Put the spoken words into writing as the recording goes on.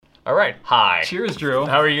All right. Hi. Cheers, Drew.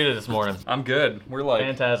 How are you this morning? I'm good. We're like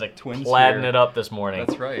Fantastic. twins Plaiding here. it up this morning.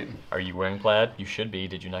 That's right. Are you wearing plaid? You should be.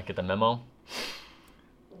 Did you not get the memo?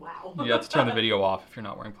 Wow. You have to turn the video off if you're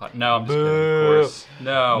not wearing plaid. No, I'm just kidding. Boo. Of course.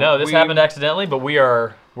 No, this happened accidentally, but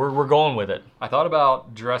we're going with it. I thought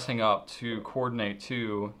about dressing up to coordinate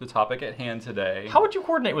to the topic at hand today. How would you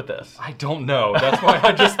coordinate with this? I don't know. That's why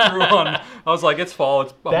I just threw on. I was like, it's fall.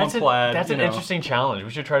 I'm on plaid. That's an interesting challenge.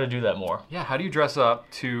 We should try to do that more. Yeah. How do you dress up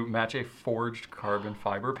to match a forged carbon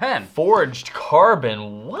fiber pen? Forged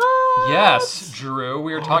carbon. What? Yes, Drew.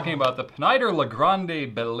 We are talking about the Pineider La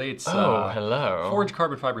Grande Bellezza. Oh, hello. Forged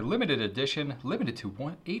carbon fiber limited edition, limited to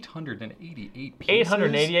 888 pieces.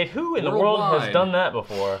 888. Who in the world has worldwide. done that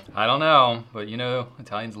before? I don't know, but you know,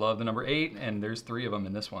 Italians love the number 8, and there's 3 of them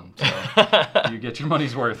in this one, so you get your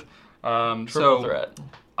money's worth. Triple threat.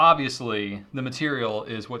 Obviously, the material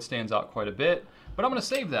is what stands out quite a bit, but I'm going to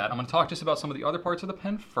save that. I'm going to talk just about some of the other parts of the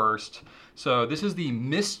pen first. So this is the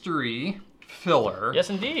mystery filler. Yes,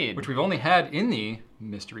 indeed. Which we've only had in the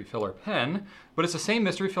mystery filler pen, but it's the same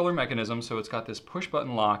mystery filler mechanism, so it's got this push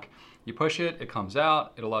button lock. You push it, it comes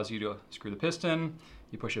out, it allows you to screw the piston,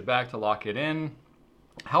 you push it back to lock it in.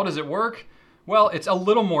 How does it work? Well, it's a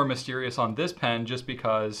little more mysterious on this pen just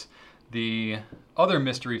because the other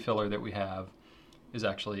mystery filler that we have is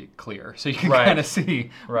actually clear. So you can kind of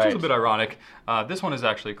see, which is a bit ironic. This one is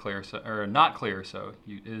actually clear, or not clear, so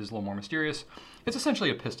it is a little more mysterious. It's essentially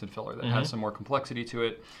a piston filler that has some more complexity to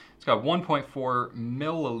it. It's got 1.4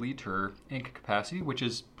 milliliter ink capacity, which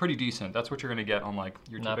is pretty decent. That's what you're gonna get on like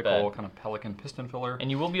your typical kind of Pelikan piston filler. And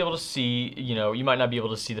you will be able to see, you might not be able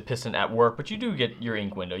to see the piston at work, but you do get your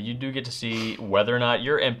ink window. You do get to see whether or not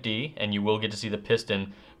you're empty, and you will get to see the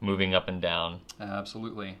piston moving up and down.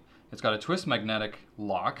 Absolutely. It's got a twist magnetic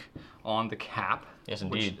lock on the cap. Yes,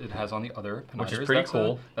 indeed. Which it has on the other Pineiders. Which is pretty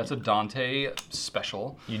cool. That's a Dante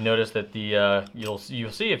special. You notice that you'll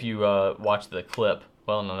see if you watch the clip.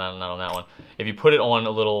 Well, no, not on that one. If you put it on a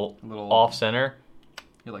little off center,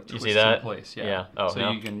 you like twist see that? in place. Yeah. Yeah. Oh, so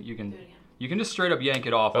no? you can just straight up yank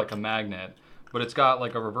it off like a magnet, but it's got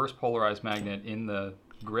like a reverse polarized magnet in the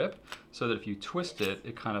grip, so that if you twist it,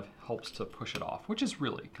 it kind of helps to push it off, which is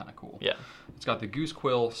really kind of cool. Yeah. It's got the goose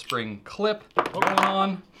quill spring clip going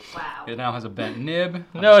on. Wow. It now has a bent nib.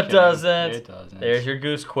 No, it doesn't. It doesn't. There's your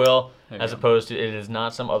goose quill, There as you go. opposed to it is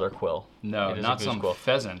not some other quill. No, It is a not goose some quill.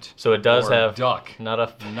 pheasant. So it does or have duck. not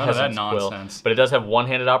a None of that pheasant's quill, nonsense. but it does have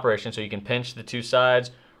one-handed operation, so you can pinch the two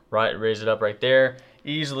sides, raise it up right there,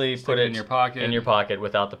 easily put it in your pocket. in your pocket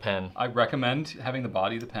without the pen. I recommend having the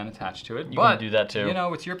body of the pen attached to it. You but, can do that too. You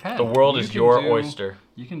know, it's your pen. The world You is can your do- oyster.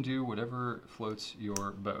 You can do whatever floats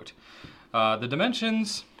your boat. The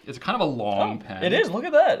dimensions, it's kind of a long pen. It is. Look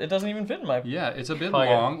at that. It doesn't even fit in my. Yeah, it's a bit Pocket.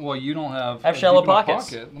 long. Well, you don't have. I have a shallow deep enough pockets.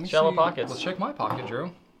 Pocket. Let me Shallow see. pockets. Let's check my pocket,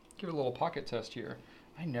 Drew. Give it a little pocket test here.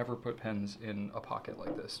 I never put pens in a pocket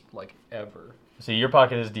like this, like ever. See, your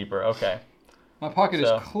pocket is deeper. Okay. My pocket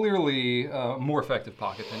So- is clearly a more effective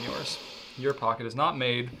pocket than yours. Your pocket is not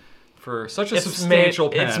made for such a substantial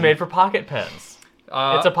pen. It's made for pocket pens.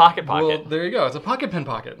 It's a pocket Well, pocket. there you go. It's a pocket pen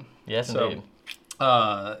pocket. Yes, So, indeed.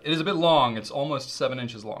 It is a bit long. It's almost 7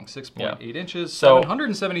 inches long, 6.8 inches, So-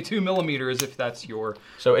 772 millimeters if that's your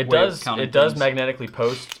So it way of does counting does things. magnetically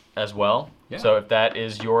post as well. Yeah. So if that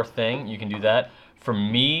is your thing, you can do that. For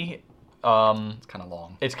me, It's kind of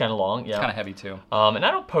long. it's kind of long. Yeah. It's kind of heavy too. And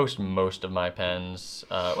I don't post most of my pens.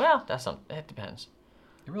 Well, it depends.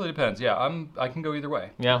 It really depends. Yeah, I can go either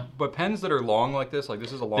way. Yeah. But pens that are long like this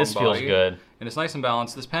is a long This body. feels good. And it's nice and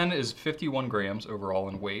balanced. This pen is 51 grams overall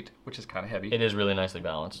in weight, which is kind of heavy. It is really nicely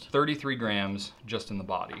balanced. 33 grams just in the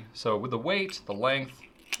body. So with the weight, the length,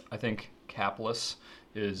 I think capless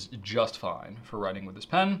is just fine for writing with this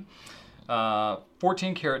pen.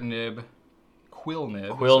 14 karat nib, quill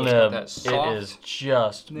nib. Quill so it's got nib. that soft It is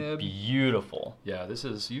just nib. beautiful. Yeah,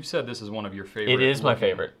 you've said this is one of your favorite. It is my looking-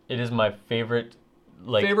 favorite. It is my favorite.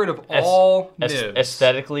 Like favorite of all nibs.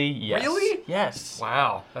 Aesthetically, yes. Really? Yes.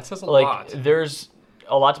 Wow, that says a Like lot. there's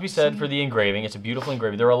a lot to be said for the engraving. It's a beautiful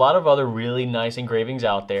engraving. There are a lot of other really nice engravings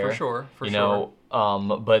out there. For sure, for you know,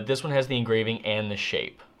 but this one has the engraving and the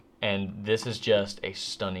shape, and this is just a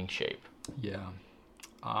stunning shape. Yeah.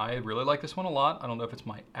 I really like this one a lot. I don't know if it's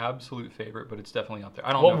my absolute favorite, but it's definitely up there.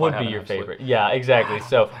 I don't What know would if I be have your an absolute- favorite? Yeah, exactly.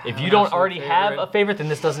 So if you an don't absolute already have favorite. a favorite,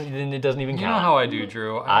 then it doesn't even You count. know how I do,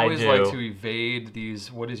 Drew. I I always do. like to evade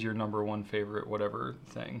these what is your number one favorite whatever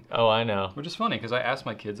thing. Oh, I know. Which is funny because I ask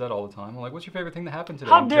my kids that all the time. I'm like, what's your favorite thing that happened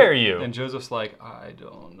today? How And dare you? And Joseph's like, I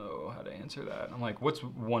don't know how to answer that. I'm like, what's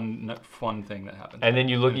one fun thing that happened And then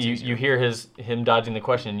you look, It's you easier. hear him dodging the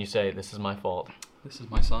question, and you say, "This is my fault." This is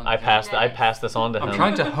my son. I passed this on to him. I'm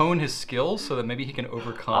trying to hone his skills so that maybe he can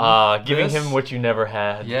overcome giving this. him what you never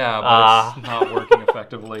had. Yeah, but it's not working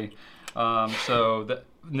effectively. So the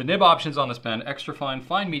nib options on this pen: extra fine,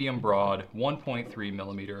 fine, medium, broad, 1.3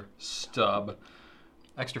 millimeter stub.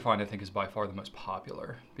 Extra fine, I think, is by far the most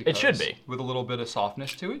popular. It should be. With a little bit of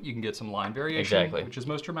softness to it, you can get some line variation, Exactly. which is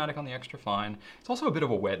most dramatic on the extra fine. It's also a bit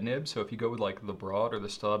of a wet nib, so if you go with like the broad or the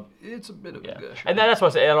stub, it's a bit of a gusher. And that's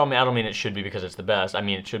what I say. I don't mean it should be because it's the best. I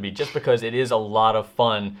mean it should be just because it is a lot of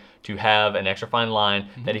fun to have an extra fine line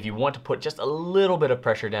that if you want to put just a little bit of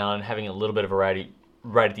pressure down, having a little bit of variety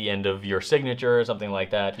right at the end of your signature or something like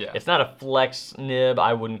that. Yeah. It's not a flex nib.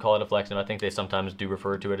 I wouldn't call it a flex nib. I think they sometimes do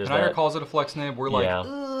refer to it as Schneider that. calls it a flex nib. We're like, Yeah.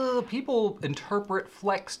 ugh, people interpret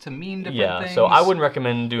flex to mean different Yeah, things. so I wouldn't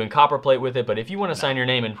recommend doing copper plate with it, but if you want to sign your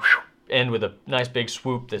name and end with a nice big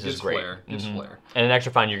swoop, this is Gives great. flair. Gives flair. And an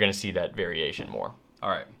extra fine, you're going to see that variation more. All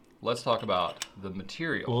right, let's talk about the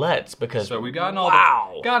material. Let's, because So we've gotten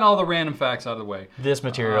all the random facts out of the way. this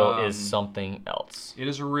material is something else. It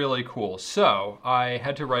is really cool. So I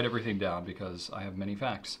had to write everything down because I have many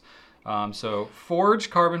facts. So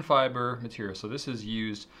forged carbon fiber material. So this is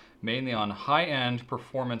used mainly on high-end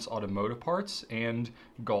performance automotive parts and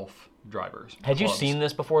golf drivers. Had you clubs. seen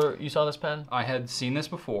this before you saw this pen? I had seen this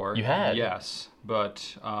before. You had? Yes,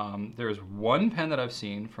 but there's one pen that I've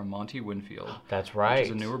seen from Monty Winfield. That's right. Which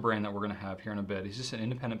is a newer brand that we're going to have here in a bit. He's just an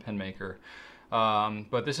independent pen maker.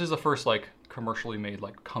 But this is the first like commercially made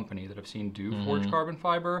like company that I've seen do forged carbon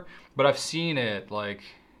fiber. But I've seen it like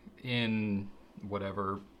in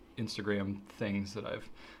whatever Instagram things that I've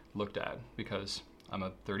looked at because I'm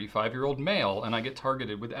a 35-year-old male and I get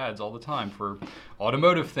targeted with ads all the time for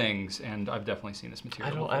automotive things, and I've definitely seen this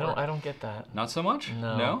material before. I don't get that. Not so much?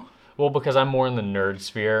 No? Well, because I'm more in the nerd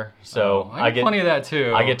sphere, so I get plenty of that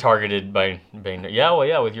too. I get targeted by being with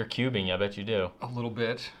your cubing, I bet you do. a little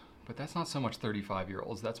bit, but that's not so much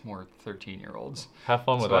 35-year-olds. That's more 13-year-olds. Have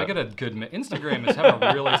fun with So that. I get a good Instagram is having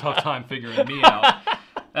a really tough time figuring me out.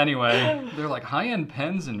 Anyway, they're like high-end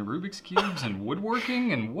pens and Rubik's Cubes and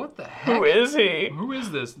woodworking and what the heck? Who is he? Who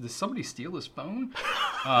is this? Did somebody steal his phone?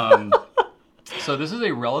 So this is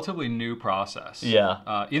a relatively new process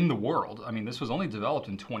in the world. I mean, this was only developed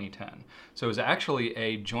in 2010. So it was actually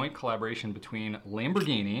a joint collaboration between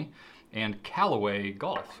Lamborghini and Callaway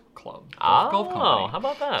Golf Club. Golf company. How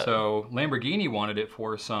about that? So Lamborghini wanted it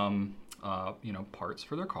for some parts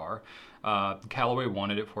for their car. Callaway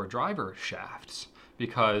wanted it for driver shafts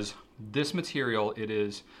because this material, it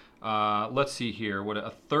is, let's see here, a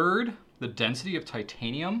third the density of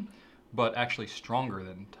titanium, but actually stronger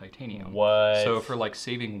than titanium. What? So for like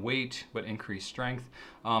saving weight but increased strength.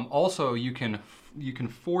 Also, you can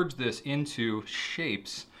forge this into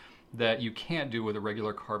shapes that you can't do with a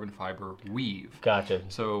regular carbon fiber weave. Gotcha.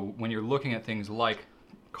 So when you're looking at things like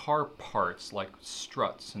car parts, like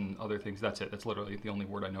struts and other things, that's it. That's literally the only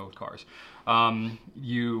word I know with cars.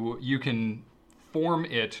 You can form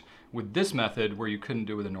it with this method where you couldn't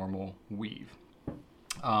do with a normal weave.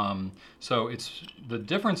 So the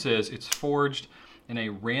difference is it's forged in a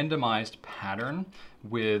randomized pattern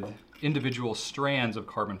with individual strands of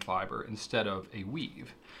carbon fiber instead of a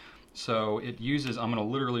weave. So it uses, I'm going to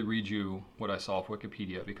literally read you what I saw off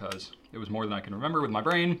Wikipedia because it was more than I can remember with my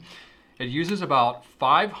brain. It uses about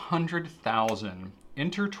 500,000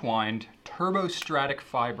 intertwined turbostratic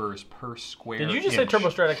fibers per square Did you just inch. say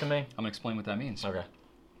turbostratic to me? I'm going to explain what that means. Okay.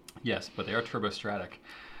 Yes, but they are turbostratic.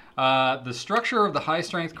 The structure of the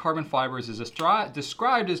high-strength carbon fibers is described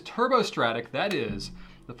as turbostratic. That is,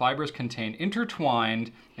 the fibers contain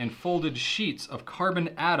intertwined and folded sheets of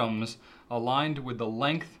carbon atoms aligned with the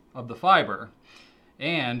length of the fiber,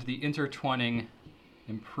 and the intertwining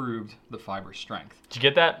improved the fiber strength. Did you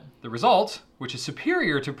get that? The result, which is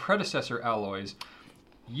superior to predecessor alloys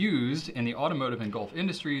used in the automotive and golf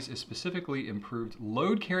industries, is specifically improved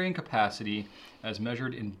load carrying capacity as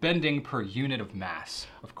measured in bending per unit of mass,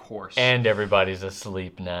 of course. And everybody's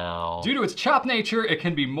asleep now. Due to its chopped nature, it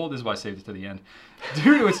can be molded. This is why I saved it to the end.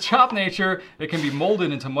 Due to its chopped nature, it can be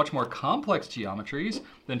molded into much more complex geometries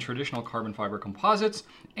than traditional carbon fiber composites,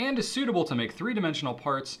 and is suitable to make three-dimensional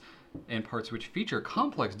parts and parts which feature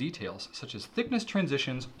complex details such as thickness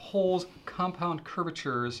transitions, holes, compound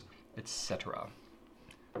curvatures, etc.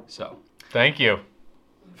 So, Thank you.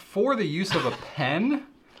 for the use of a pen,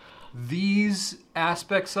 these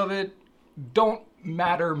aspects of it don't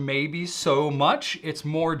matter maybe so much. It's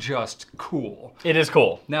more just cool. It is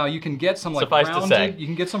cool. Now you can get some like Suffice to say. rounded. You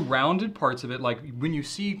can get some rounded parts of it. Like when you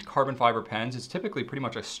see carbon fiber pens, it's typically pretty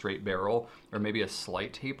much a straight barrel or maybe a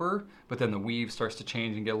slight taper. But then the weave starts to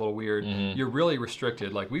change and get a little weird. You're really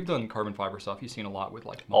restricted. Like we've done carbon fiber stuff. You've seen a lot with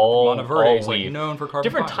like Monteverde. It's like weave. known for carbon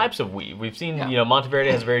Different fiber. types of weave. We've seen, Yeah. you know,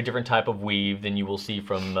 Monteverde has a very different type of weave than you will see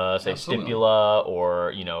from, say, Absolutely. Stipula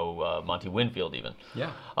or, you know, Monty Winfield even.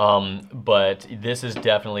 Yeah. But this is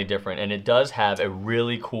definitely different, and it does have a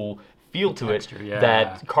really cool feel to Texture, it yeah.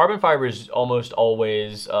 that carbon fiber is almost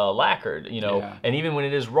always lacquered, you know, Yeah. and even when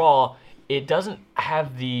it is raw, it doesn't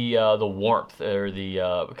have the warmth or the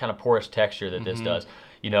kind of porous texture that this does.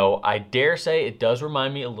 You know, I dare say it does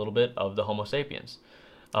remind me a little bit of the Homo sapiens.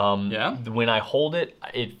 Yeah? When I hold it,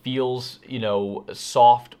 it feels, you know,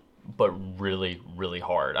 soft but really, really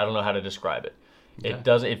hard. I don't know how to describe it. Okay. It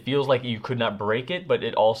doesn't. It feels like you could not break it, but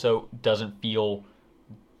it also doesn't feel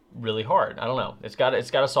really hard. I don't know. It's got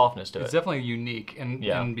a softness to It's it. definitely unique,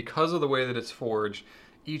 and because of the way that it's forged,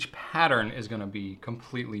 each pattern is going to be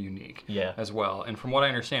completely unique Yeah. as well. And from what I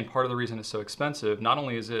understand, part of the reason it's so expensive, not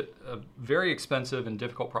only is it a very expensive and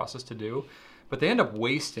difficult process to do, but they end up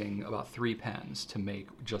wasting about 3 pens to make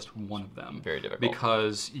just one of them. Very difficult.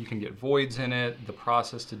 Because you can get voids in it. The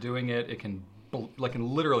process to doing it, it can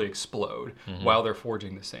literally explode while they're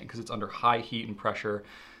forging this thing because it's under high heat and pressure.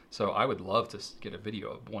 So I would love to get a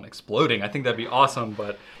video of one exploding. I think that'd be awesome,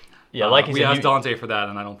 but Yeah, like you we said, asked Dante for that,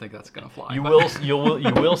 and I don't think that's gonna fly. You but- you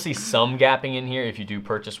will see some gapping in here if you do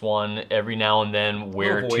purchase one. Every now and then,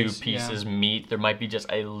 where Little two voids, pieces meet, there might be just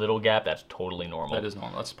a little gap. That's totally normal. That is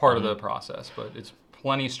normal. That's part of the process, but it's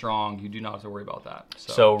plenty strong. You do not have to worry about that.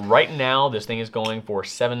 So right now, this thing is going for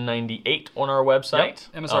 $798 on our website.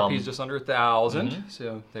 Yep. MSRP is just under 1,000.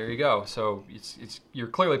 So there you go. So it's you're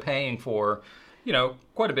clearly paying for, you know,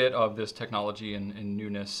 quite a bit of this technology and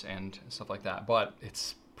newness and stuff like that. But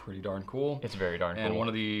it's pretty darn cool. It's very darn cool. And one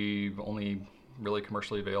of the only really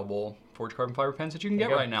commercially available forged carbon fiber pens that you can get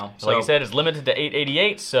right now. So like I said, it's limited to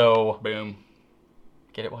 $888. So boom.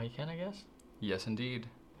 get it while you can, I guess. Yes, indeed.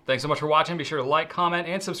 Thanks so much for watching. Be sure to like, comment,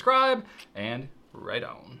 and subscribe. And right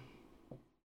on.